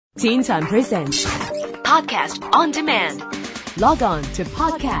Teen Time presents Podcast on Demand. Log on to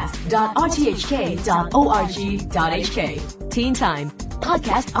podcast.rthk.org.hk. Teen Time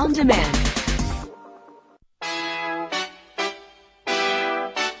Podcast on Demand.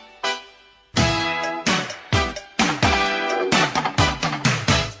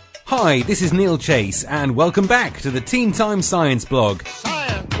 Hi, this is Neil Chase, and welcome back to the Teen Time Science blog.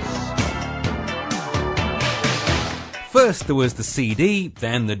 First there was the CD,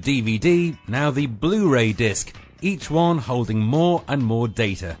 then the DVD, now the Blu-ray disc, each one holding more and more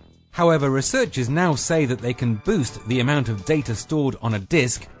data. However, researchers now say that they can boost the amount of data stored on a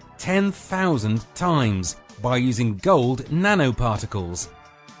disc 10,000 times by using gold nanoparticles.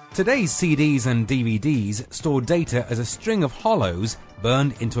 Today's CDs and DVDs store data as a string of hollows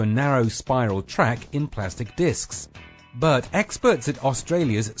burned into a narrow spiral track in plastic discs. But experts at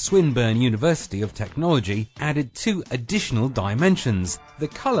Australia's Swinburne University of Technology added two additional dimensions: the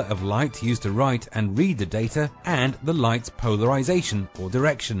colour of light used to write and read the data and the light's polarization or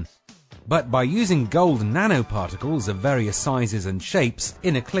direction. But by using gold nanoparticles of various sizes and shapes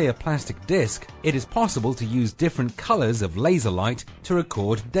in a clear plastic disc, it is possible to use different colours of laser light to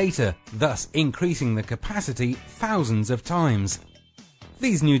record data, thus increasing the capacity thousands of times.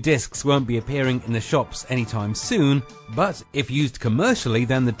 These new discs won't be appearing in the shops anytime soon, but if used commercially,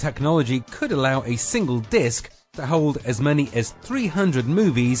 then the technology could allow a single disc to hold as many as 300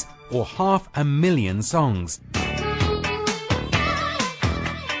 movies or 500,000 songs.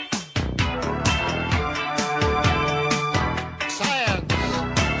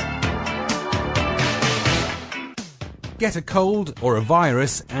 Get a cold or a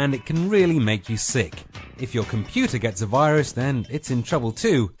virus and it can really make you sick. If your computer gets a virus, then it's in trouble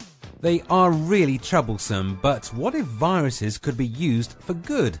too. They are really troublesome, but what if viruses could be used for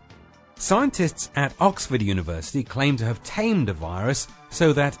good? Scientists at Oxford University claim to have tamed a virus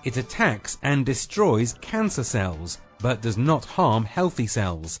so that it attacks and destroys cancer cells, but does not harm healthy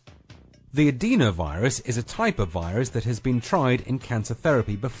cells. The adenovirus is a type of virus that has been tried in cancer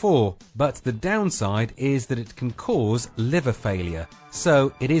therapy before, but the downside is that it can cause liver failure,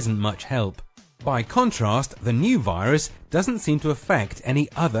 so it isn't much help. By contrast, the new virus doesn't seem to affect any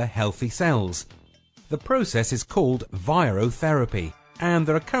other healthy cells. The process is called virotherapy, and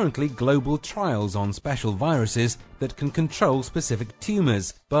there are currently global trials on special viruses that can control specific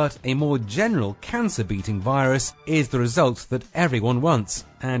tumours, but a more general cancer-beating virus is the result that everyone wants,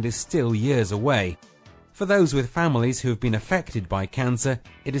 and is still years away. For those with families who have been affected by cancer,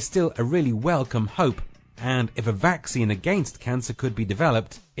 it is still a really welcome hope, and if a vaccine against cancer could be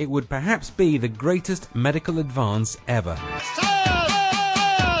developed, it would perhaps be the greatest medical advance ever.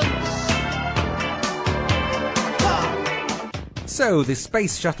 So, the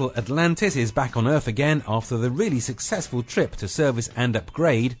space shuttle Atlantis is back on Earth again after the really successful trip to service and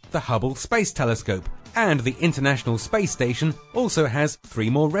upgrade the Hubble Space Telescope, and the International Space Station also has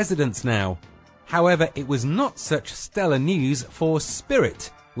 3 more residents now. However, it was not such stellar news for Spirit,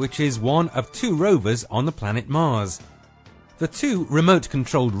 which is one of 2 rovers on the planet Mars. The 2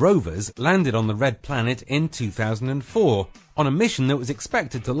 remote-controlled rovers landed on the Red Planet in 2004 on a mission that was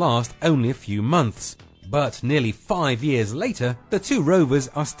expected to last only a few months. But nearly 5 years later, the 2 rovers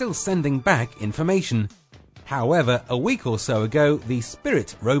are still sending back information. However, a week or so ago, the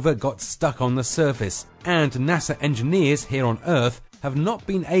Spirit rover got stuck on the surface, and NASA engineers here on Earth have not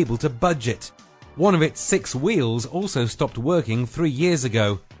been able to budge it. One of its 6 wheels also stopped working 3 years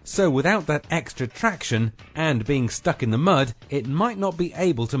ago, so without that extra traction and being stuck in the mud, it might not be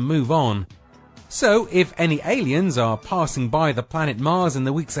able to move on. So, if any aliens are passing by the planet Mars in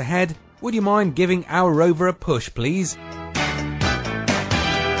the weeks ahead, would you mind giving our rover a push, please?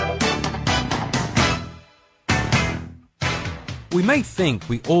 We may think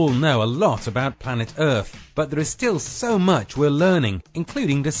we all know a lot about planet Earth, but there is still so much we're learning,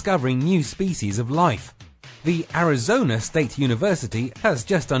 including discovering new species of life. The Arizona State University has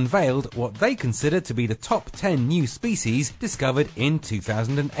just unveiled what they consider to be the top 10 new species discovered in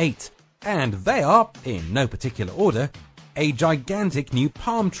 2008. And they are, in no particular order, a gigantic new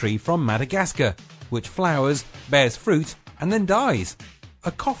palm tree from Madagascar, which flowers, bears fruit, and then dies.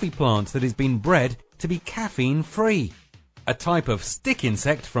 A coffee plant that has been bred to be caffeine-free. A type of stick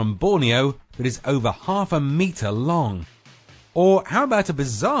insect from Borneo that is over 1/2 meter long. Or how about a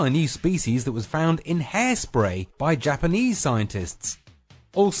bizarre new species that was found in hairspray by Japanese scientists?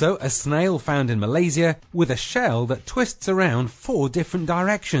 Also a snail found in Malaysia with a shell that twists around 4 different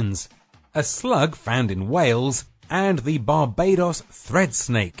directions. A slug found in Wales, and the Barbados thread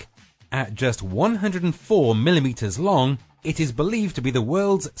snake. At just 104 millimeters long, it is believed to be the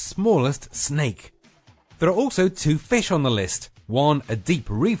world's smallest snake. There are also 2 fish on the list, One, a deep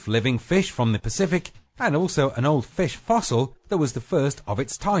reef living fish from the Pacific, and also an old fish fossil that was the first of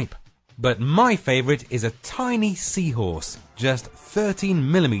its type. But my favourite is a tiny seahorse, just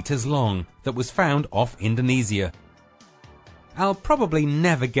 13 millimeters long, that was found off Indonesia. I'll probably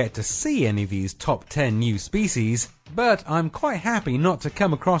never get to see any of these top 10 new species, but I'm quite happy not to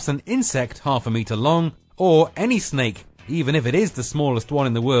come across an insect half a metre long, or any snake, even if it is the smallest one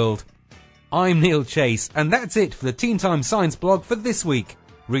in the world. I'm Neil Chase, and that's it for the Teen Time Science blog for this week.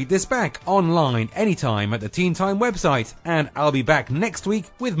 Read this back online anytime at the Teen Time website, and I'll be back next week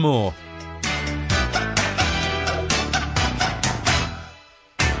with more.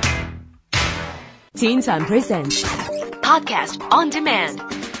 Teen Time Presents. Podcast on demand.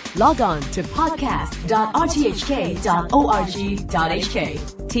 Log on to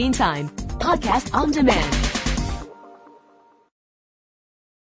podcast.rthk.org.hk. Teen Time Podcast on Demand.